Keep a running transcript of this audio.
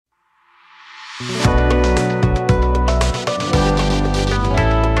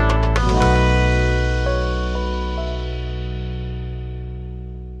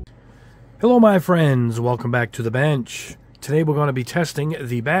Hello my friends, welcome back to the bench. Today we're going to be testing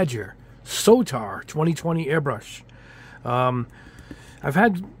the Badger Sotar 2020 airbrush. I've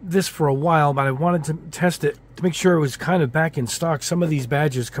had this for a while, but I wanted to test it to make sure it was kind of back in stock. Some of these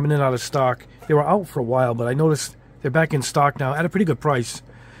Badgers coming in and out of stock, they were out for a while, but I noticed they're back in stock now at a pretty good price.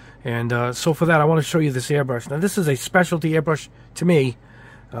 And so for that I want to show you this airbrush. Now this is a specialty airbrush to me.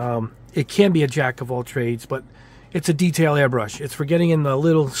 It can be a jack of all trades, but it's a detail airbrush. It's for getting in the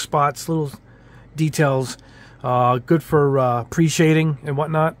little spots, little details. Good for pre-shading and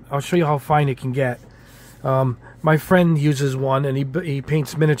whatnot. I'll show you how fine it can get. My friend uses one and he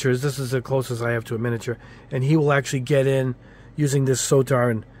paints miniatures. This is the closest I have to a miniature. And he will actually get in using this Sotar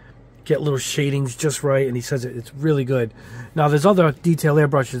and get little shadings just right. And he says it's really good. Now there's other detail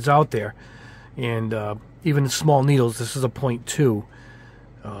airbrushes out there. And even small needles. This is a 0.2.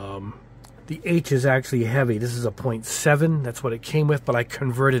 The H is actually heavy. This is a 0.7. That's what it came with, but I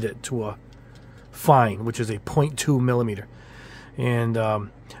converted it to a fine, which is a 0.2 millimeter. And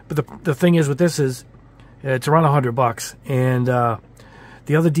but the thing is with this is it's around $100, and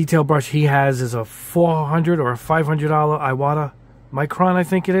the other detail brush he has is a $400 or a $500 Iwata Micron, I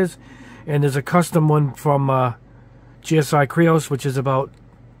think it is. And there's a custom one from GSI Krios, which is about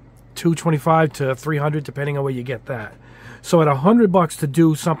 $225 to $300, depending on where you get that. So at $100 to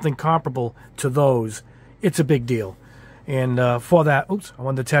do something comparable to those, it's a big deal. And for that, oops, I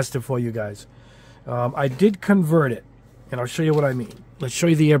wanted to test it for you guys. I did convert it, and I'll show you what I mean. Let's show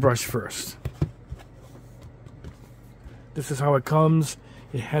you the airbrush first. This is how it comes.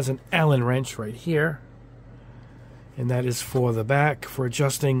 It has an Allen wrench right here, and that is for the back, for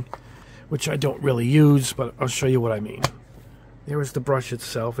adjusting, which I don't really use, but I'll show you what I mean. There is the brush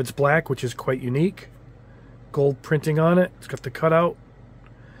itself. It's black, which is quite unique. Gold printing on it. It's got the cutout.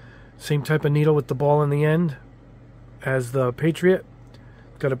 Same type of needle with the ball in the end as the Patriot.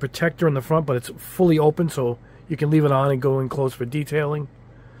 It's got a protector in the front, but it's fully open, so you can leave it on and go in close for detailing.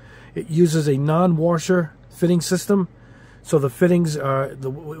 It uses a non-washer fitting system, so the fittings are the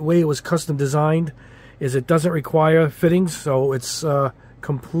way it was custom designed is it doesn't require fittings, so it's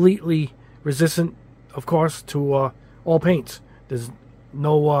completely resistant, of course, to all paints. There's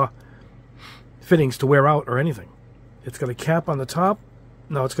no fittings to wear out or anything. It's got a cap on the top.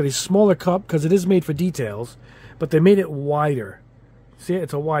 Now it's got a smaller cup because it is made for details, but they made it wider. See,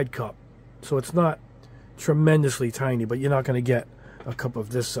 it's a wide cup, so it's not tremendously tiny, but you're not going to get a cup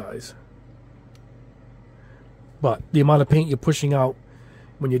of this size. But the amount of paint you're pushing out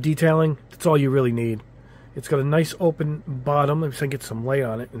when you're detailing, that's all you really need. It's got a nice open bottom. Let me see if I can get some light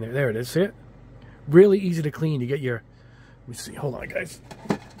on it. And there it is. See it? Really easy to clean. You get your, let me see. Hold on, guys.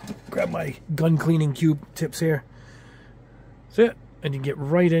 Grab my gun cleaning cube tips here. See it? And you get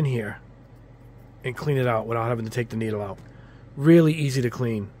right in here and clean it out without having to take the needle out. Really easy to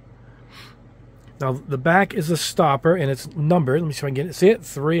clean. Now the back is a stopper and it's numbered. Let me see if I can get it. See it?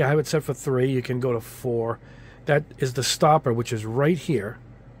 3. I have it set for 3. You can go to 4. That is the stopper, which is right here.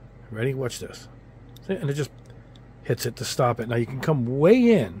 Ready? Watch this. See? And it just hits it to stop it. Now you can come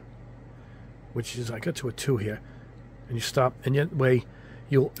way in, which is, I got to a 2 here, and you stop, and yet way.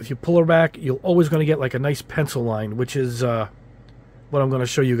 If you pull her back, you're always going to get like a nice pencil line, which is what I'm going to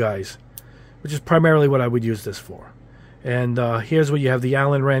show you guys, which is primarily what I would use this for. And here's where you have the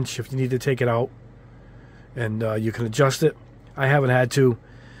Allen wrench if you need to take it out, and you can adjust it. I haven't had to,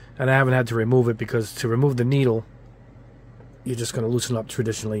 and I haven't had to remove it because to remove the needle, you're just going to loosen up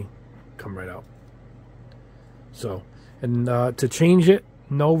traditionally, come right out. So, and to change it,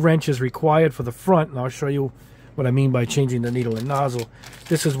 no wrench is required for the front, and I'll show you what I mean by changing the needle and nozzle.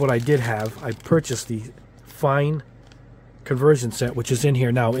 This is what I did have. I purchased the fine conversion set, which is in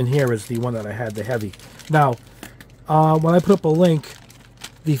here now. In here is the one that I had, the heavy. Now, when I put up a link,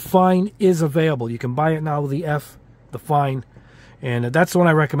 the fine is available. You can buy it now with the F, the fine, and that's the one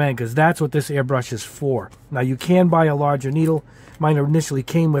I recommend because that's what this airbrush is for. Now, you can buy a larger needle. Mine initially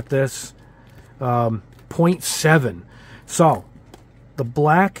came with this 0.7. So, the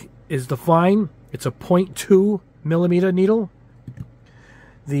black is the fine. It's a 0.2 millimeter needle.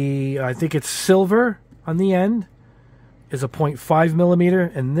 The I think it's silver on the end is a 0.5 millimeter,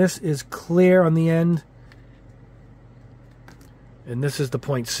 and this is clear on the end, and this is the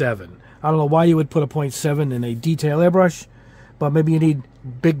 0.7. I don't know why you would put a 0.7 in a detail airbrush, but maybe you need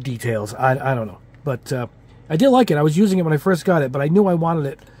big details. I don't know, but I did like it. I was using it when I first got it, but I knew I wanted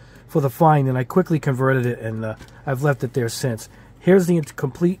it for the fine, and I quickly converted it, and I've left it there since. Here's the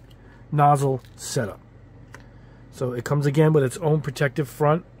complete nozzle setup. So it comes again with its own protective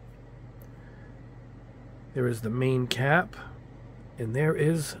front. There is the main cap, and there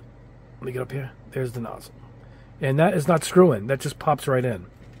is, let me get up here, there's the nozzle. And that is not screw-in, that just pops right in.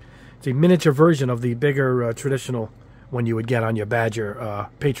 It's a miniature version of the bigger traditional one you would get on your Badger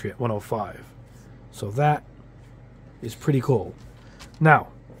Patriot 105. So that is pretty cool. Now,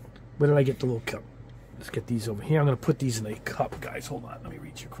 where did I get the little cup? Let's get these over here. I'm going to put these in a cup, guys. Hold on. Let me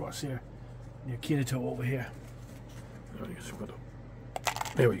reach across here. Near Kirito over here.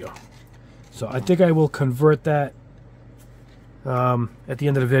 There we go. So I think I will convert that at the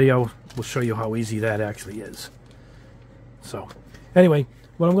end of the video. We'll show you how easy that actually is. So anyway,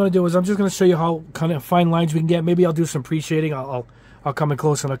 what I'm going to do is I'm just going to show you how kind of fine lines we can get. Maybe I'll do some pre-shading. I'll come in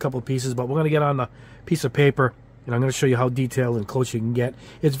close on a couple of pieces, but we're going to get on a piece of paper, and I'm going to show you how detailed and close you can get.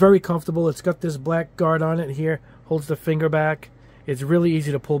 It's very comfortable. It's got this black guard on it here. Holds the finger back. It's really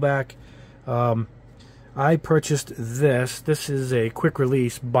easy to pull back. I purchased this. This is a quick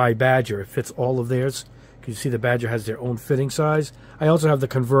release by Badger. It fits all of theirs. You see the Badger has their own fitting size. I also have the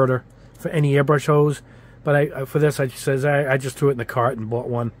converter for any airbrush hose. But for this, I just threw it in the cart and bought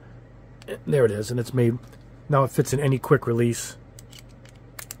one. There it is, and it's made. Now it fits in any quick release,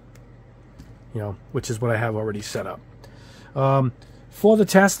 which is what I have already set up. For the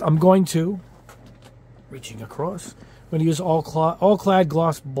test, I'm going to, reaching across, I'm going to use all-clad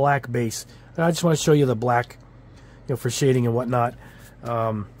gloss black base. And I just want to show you the black, for shading and whatnot.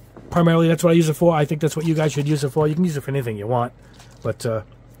 Primarily, that's what I use it for. I think that's what you guys should use it for. You can use it for anything you want, but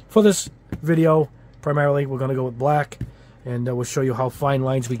for this video, primarily, we're going to go with black, and we'll show you how fine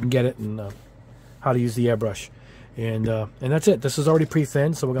lines we can get it and how to use the airbrush. And that's it. This is already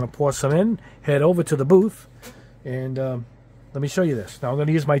pre-thinned, so we're going to pour some in, head over to the booth, and let me show you this. Now, I'm going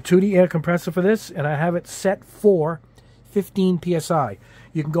to use my 2D air compressor for this, and I have it set for 15 PSI.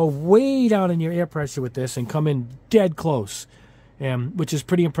 You can go way down in your air pressure with this and come in dead close, which is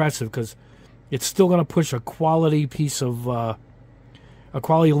pretty impressive because it's still going to push a quality piece of... a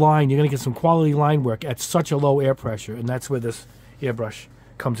quality line. You're going to get some quality line work at such a low air pressure, and that's where this airbrush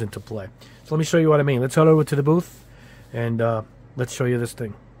comes into play. So let me show you what I mean. Let's head over to the booth, and let's show you this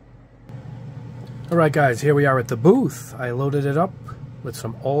thing. Alright guys, here we are at the booth. I loaded it up with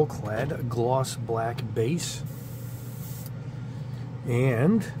some all-clad gloss black base,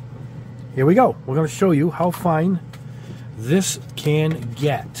 and here we go. We're going to show you how fine this can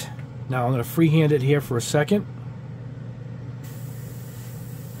get. Now I'm going to freehand it here for a second.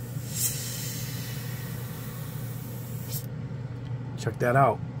 Check that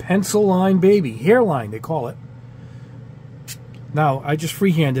out. Pencil line, baby. Hairline, they call it. Now, I just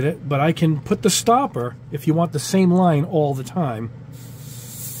freehanded it, but I can put the stopper if you want the same line all the time.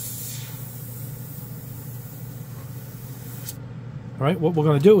 All right, what we're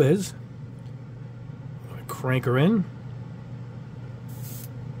going to do is I'm going to crank her in.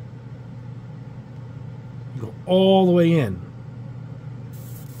 You go all the way in.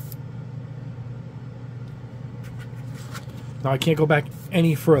 Now I can't go back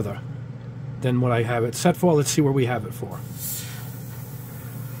any further than what I have it set for. Let's see where we have it for.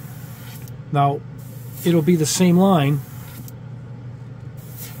 Now, it'll be the same line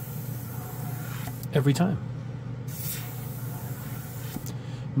every time.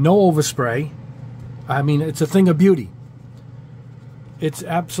 No overspray. I mean, it's a thing of beauty. It's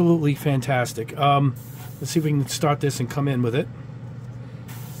absolutely fantastic. Let's see if we can start this and come in with it.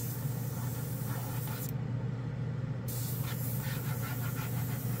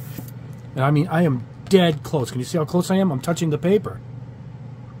 And I mean, I am dead close. Can you see how close I am? I'm touching the paper.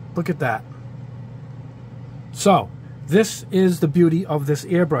 Look at that. So, this is the beauty of this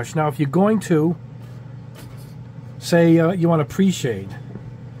airbrush. Now, if you're going to, say you want to pre-shade,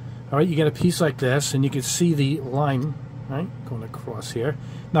 all right, you get a piece like this, and you can see the line, right, going across here.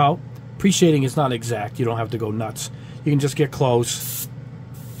 Now, pre-shading is not exact. You don't have to go nuts. You can just get close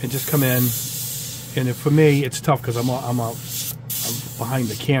and just come in. And for me, it's tough because I'm behind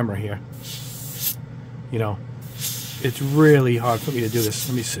the camera here. It's really hard for me to do this.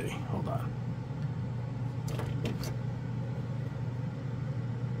 Let me see. Hold on.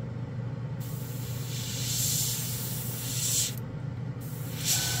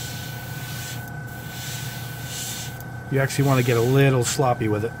 You actually want to get a little sloppy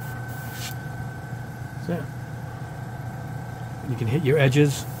with it. So, you can hit your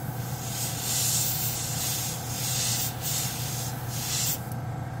edges.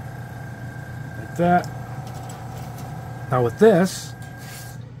 Like that. Now with this,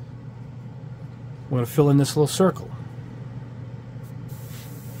 we're going to fill in this little circle.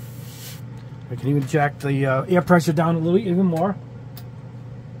 I can even jack the air pressure down a little even more.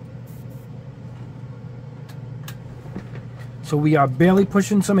 So we are barely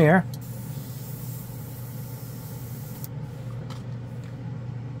pushing some air.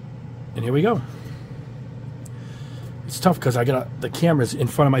 And here we go. tough because I got the cameras in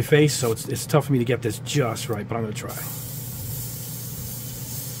front of my face, so it's tough for me to get this just right, but I'm going to try.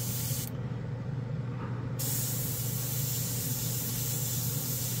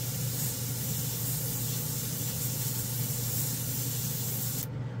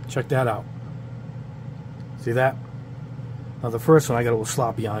 Check that out. See that? Now the first one I got a little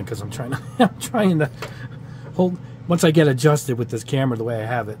sloppy on because I'm trying to hold. Once I get adjusted with this camera the way I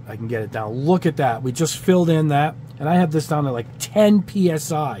have it, I can get it down. Look at that. We just filled in that, and I have this down to like 10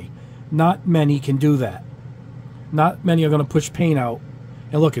 psi. Not many can do that. Not many are going to push paint out.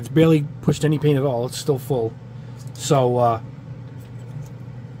 And look, it's barely pushed any paint at all. It's still full. So,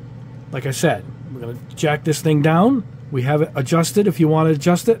 like I said, we're going to jack this thing down. We have it adjusted if you want to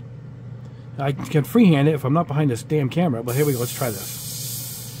adjust it. I can freehand it if I'm not behind this damn camera, but here we go. Let's try this.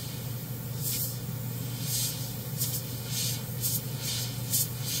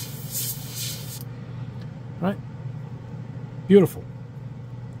 Right? Beautiful.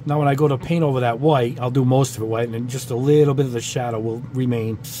 Now when I go to paint over that white, I'll do most of it white, and then just a little bit of the shadow will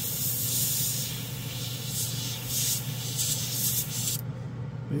remain.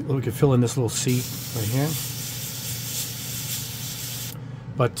 We could fill in this little C right here.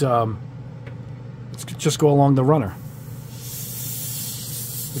 But let's just go along the runner,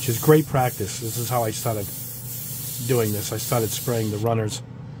 which is great practice. This is how I started doing this. I started spraying the runners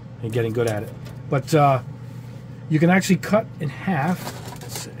and getting good at it. But you can actually cut in half.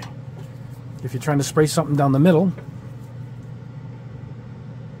 Let's see. If you're trying to spray something down the middle,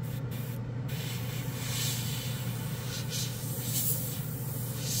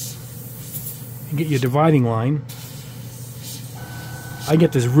 and get your dividing line. I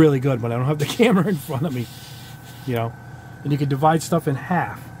get this really good when I don't have the camera in front of me, you know, and you can divide stuff in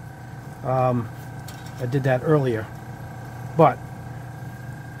half. I did that earlier, but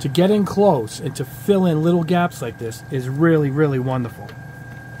to get in close and to fill in little gaps like this is really, really wonderful.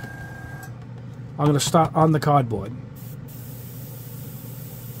 I'm going to start on the cardboard.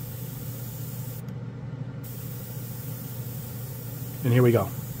 And here we go.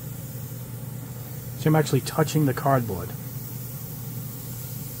 See, I'm actually touching the cardboard.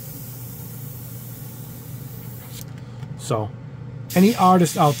 So, any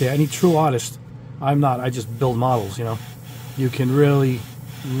artist out there, any true artist, I'm not, I just build models, you know. You can really,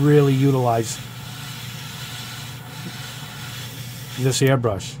 really utilize this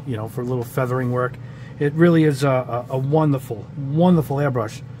airbrush, you know, for a little feathering work. It really is a wonderful, wonderful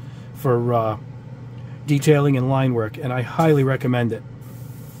airbrush for detailing and line work, and I highly recommend it.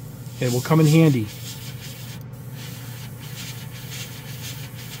 It will come in handy.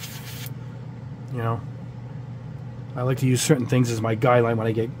 You know, I like to use certain things as my guideline when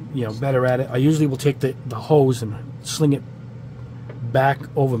I get, you know, better at it. I usually will take the hose and sling it back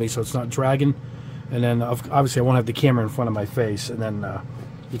over me so it's not dragging, and then obviously I won't have the camera in front of my face, and then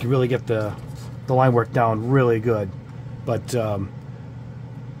you can really get the line work down really good. But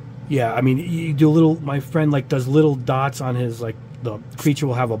yeah, I mean, you do a little, my friend like does little dots on his, like the creature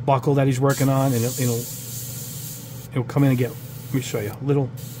will have a buckle that he's working on, and it'll come in and get, let me show you, little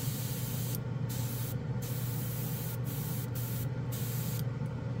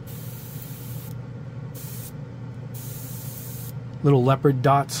leopard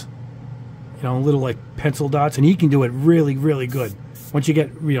dots, you know, little like pencil dots, and he can do it really, really good. Once you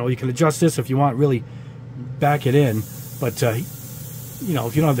get, you know, you can adjust this if you want, really back it in, but you know,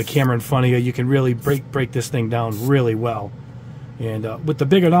 if you don't have the camera in front of you, you can really break this thing down really well. And with the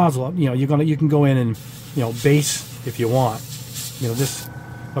bigger nozzle, you know, you can go in and, you know, base if you want. You know, this,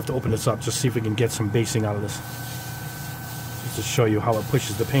 I'll have to open this up just see if we can get some basing out of this, just to show you how it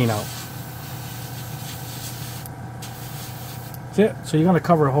pushes the paint out. See it? So you're going to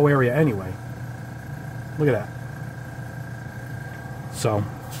cover a whole area anyway. Look at that. So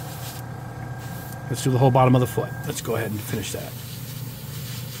let's do the whole bottom of the foot. Let's go ahead and finish that.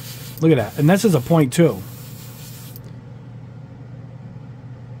 Look at that. And this is a point too.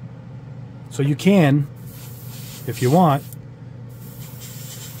 So you can, if you want,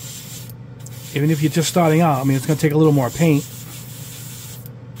 even if you're just starting out, I mean, it's going to take a little more paint.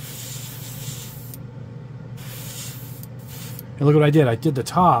 And look what I did. I did the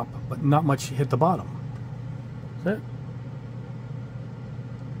top, but not much hit the bottom. See it?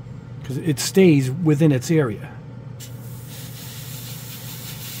 Because it stays within its area.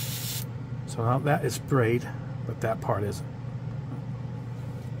 So now that is sprayed, but that part isn't.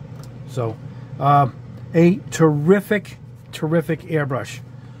 So, a terrific, terrific airbrush.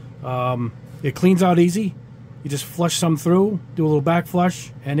 It cleans out easy. You just flush some through, do a little back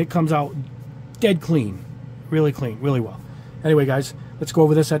flush, and it comes out dead clean. Really clean, really well. Anyway, guys, let's go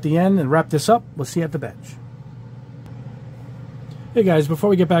over this at the end and wrap this up. We'll see you at the bench. Hey guys, before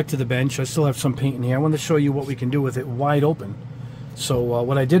we get back to the bench, I still have some paint in here. I want to show you what we can do with it wide open. So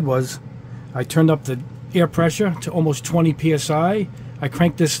what I did was, I turned up the air pressure to almost 20 psi. I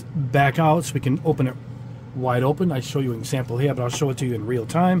cranked this back out so we can open it wide open. I show you an example here, but I'll show it to you in real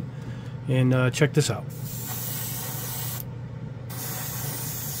time. And check this out.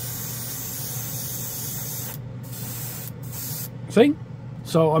 See?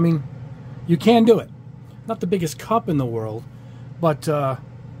 So, I mean, you can do it. Not the biggest cup in the world, but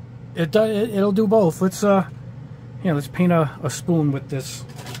it'll do both. Let's paint a spoon with this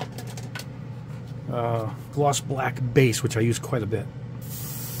gloss black base, which I use quite a bit.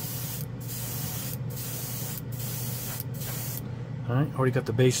 All right, already got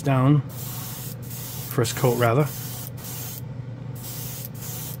the base down. First coat, rather.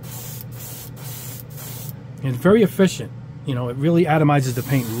 And very efficient. You know, it really atomizes the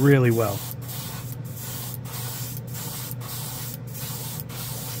paint really well.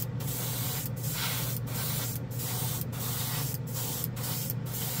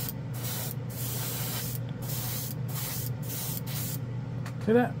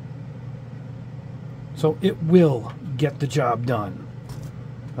 See that? So it will get the job done.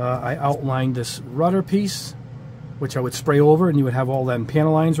 I outlined this rudder piece, which I would spray over, and you would have all them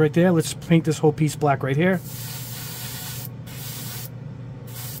panel lines right there. Let's paint this whole piece black right here.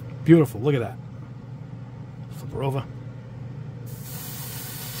 Beautiful, look at that. Flip her over.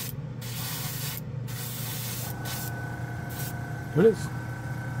 There it is.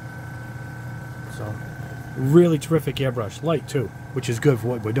 So, really terrific airbrush. Light too, which is good for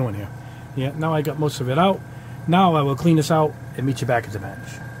what we're doing here. Yeah, now I got most of it out. Now I will clean this out and meet you back at the bench.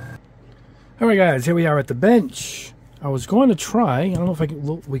 Alright guys, here we are at the bench. I was going to try, I don't know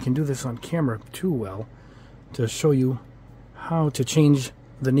if we can do this on camera too well, to show you how to change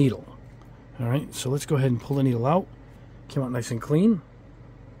the needle. Alright, so let's go ahead and pull the needle out. Came out nice and clean.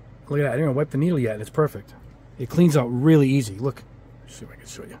 Look at that, I didn't even wipe the needle yet, and it's perfect. It cleans out really easy. Look, let's see if I can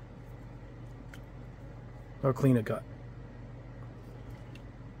show you. Look how clean it got.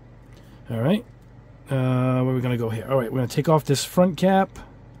 Alright, where are we going to go here? Alright, we're going to take off this front cap.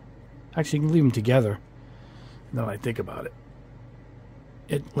 Actually, you can leave them together. Now that I think about it.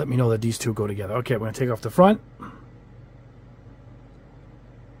 It let me know that these two go together. Okay, we're going to take off the front.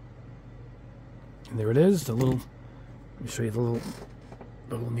 And there it is, the little, let me show you the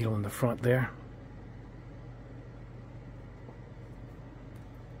little needle in the front there.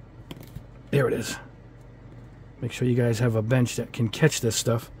 There it is. Make sure you guys have a bench that can catch this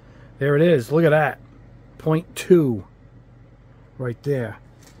stuff. There it is, look at that. 0.2 right there.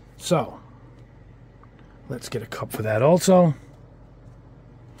 So, let's get a cup for that also.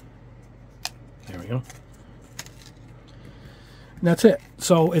 There we go. And that's it.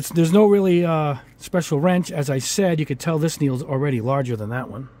 So there's no really special wrench. As I said, you could tell this needle's already larger than that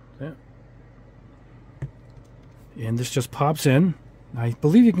one. Yeah. And this just pops in. I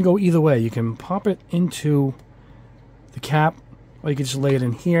believe you can go either way. You can pop it into the cap, or you can just lay it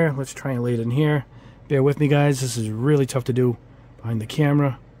in here. Let's try and lay it in here. Bear with me, guys. This is really tough to do behind the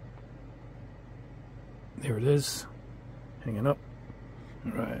camera. There it is. Hanging up.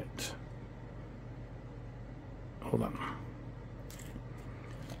 All right. Hold on.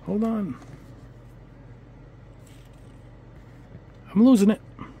 Hold on. I'm losing it.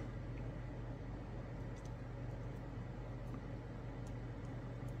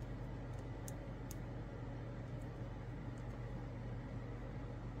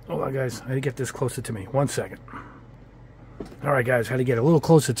 Hold on, guys. I had to get this closer to me. 1 second. All right, guys. I had to get a little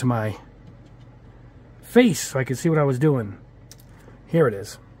closer to my face so I could see what I was doing. Here it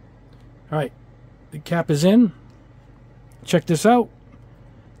is. All right. The cap is in. Check this out.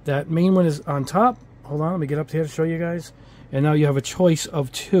 That main one is on top. Hold on. Let me get up here to show you guys. And now you have a choice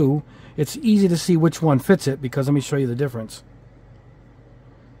of two. It's easy to see which one fits it because let me show you the difference.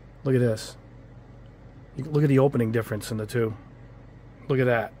 Look at this. Look at the opening difference in the two. Look at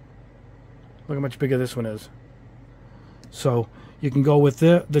that. Look how much bigger this one is. So you can go with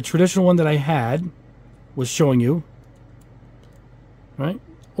the traditional one that I had was showing you, right?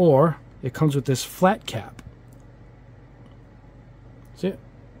 Or it comes with this flat cap. See it?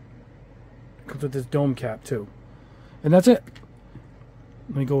 It comes with this dome cap too. And that's it.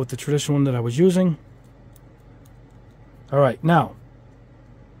 Let me go with the traditional one that I was using. All right, now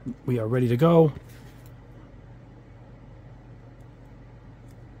we are ready to go.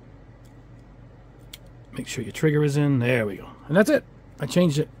 Make sure your trigger is in. There we go. And that's it. I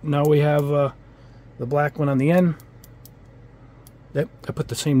changed it. Now we have the black one on the end. Yep, I put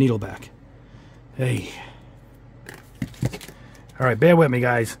the same needle back. Hey. All right, bear with me,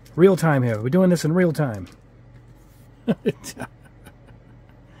 guys. Real time here. We're doing this in real time.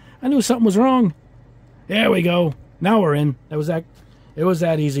 I knew something was wrong. There we go. Now we're in. It was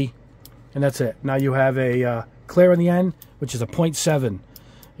that easy. And that's it. Now you have a clear in the end, which is a 0.7.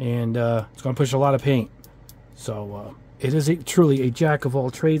 And it's going to push a lot of paint. So it is truly a jack of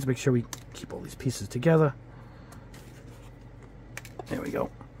all trades. Make sure we keep all these pieces together. There we go.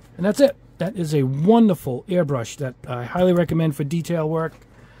 And that's it. That is a wonderful airbrush that I highly recommend for detail work.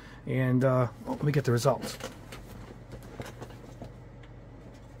 And let me get the results.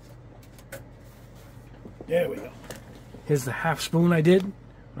 There we go. Here's the half spoon I did.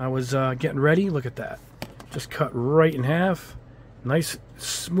 I was getting ready. Look at that. Just cut right in half. Nice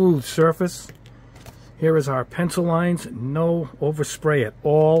smooth surface. Here is our pencil lines. No overspray at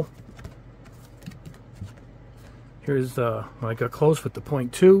all. Here's when I got close with the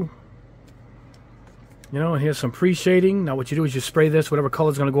 0.2. You know, and here's some pre-shading. Now what you do is you spray this, whatever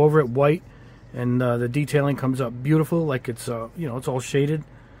color is going to go over it, white, and the detailing comes up beautiful, like it's you know, it's all shaded.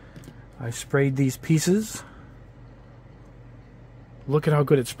 I sprayed these pieces. Look at how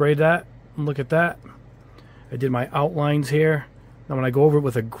good it sprayed that. Look at that. I did my outlines here. Now when I go over it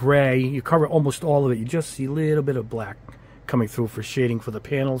with a gray, you cover almost all of it. You just see a little bit of black coming through for shading for the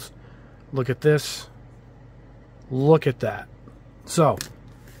panels. Look at this. Look at that. So,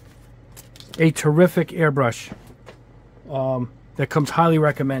 a terrific airbrush that comes highly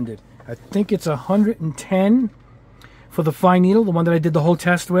recommended. I think it's 110 for the fine needle, the one that I did the whole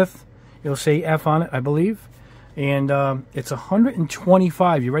test with. It'll say F on it, I believe. And it's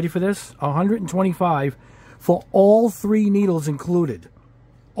 125. You ready for this? 125 for all three needles included.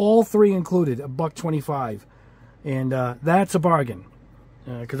 All three included, $1.25. And that's a bargain.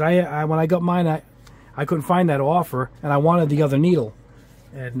 Because I when I got mine, I couldn't find that offer, and I wanted the other needle.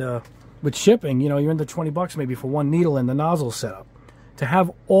 And with shipping, you know, you're in the 20 bucks maybe for one needle and the nozzle setup. To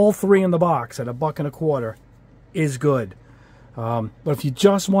have all three in the box at $1.25 is good. But if you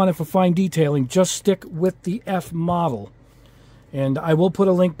just want it for fine detailing, just stick with the F model. And I will put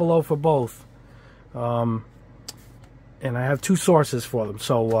a link below for both. And I have two sources for them.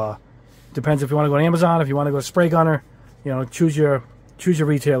 So depends if you want to go to Amazon, if you want to go to Spray Gunner, you know, choose your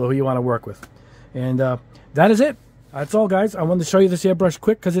retailer who you want to work with. And that is it. That's all, guys. I wanted to show you this airbrush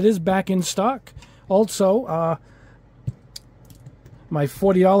quick because it is back in stock. Also, my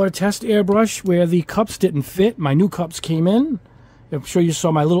 $40 test airbrush where the cups didn't fit. My new cups came in. I'm sure you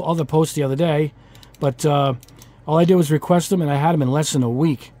saw my little other post the other day. But all I did was request them, and I had them in less than a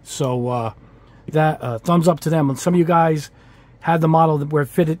week. So that thumbs up to them. And some of you guys had the model where it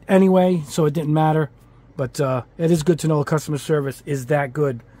fitted anyway, so it didn't matter. But it is good to know the customer service is that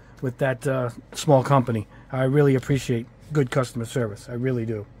good with that small company. I really appreciate good customer service. I really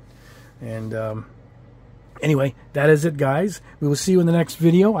do. And anyway, that is it, guys. We will see you in the next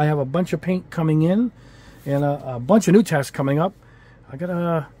video. I have a bunch of paint coming in and a bunch of new tests coming up. I got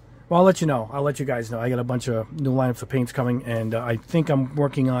well, I'll let you know. I'll let you guys know. I got a bunch of new lineups of paints coming, and I think I'm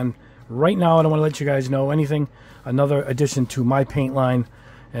working on, right now, I don't want to let you guys know anything, another addition to my paint line,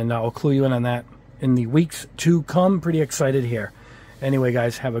 and I'll clue you in on that in the weeks to come. Pretty excited here. Anyway,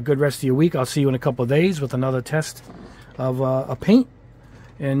 guys, have a good rest of your week. I'll see you in a couple of days with another test of a paint.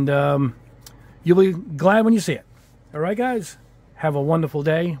 And you'll be glad when you see it. All right, guys? Have a wonderful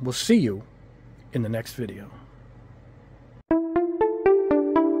day. We'll see you in the next video.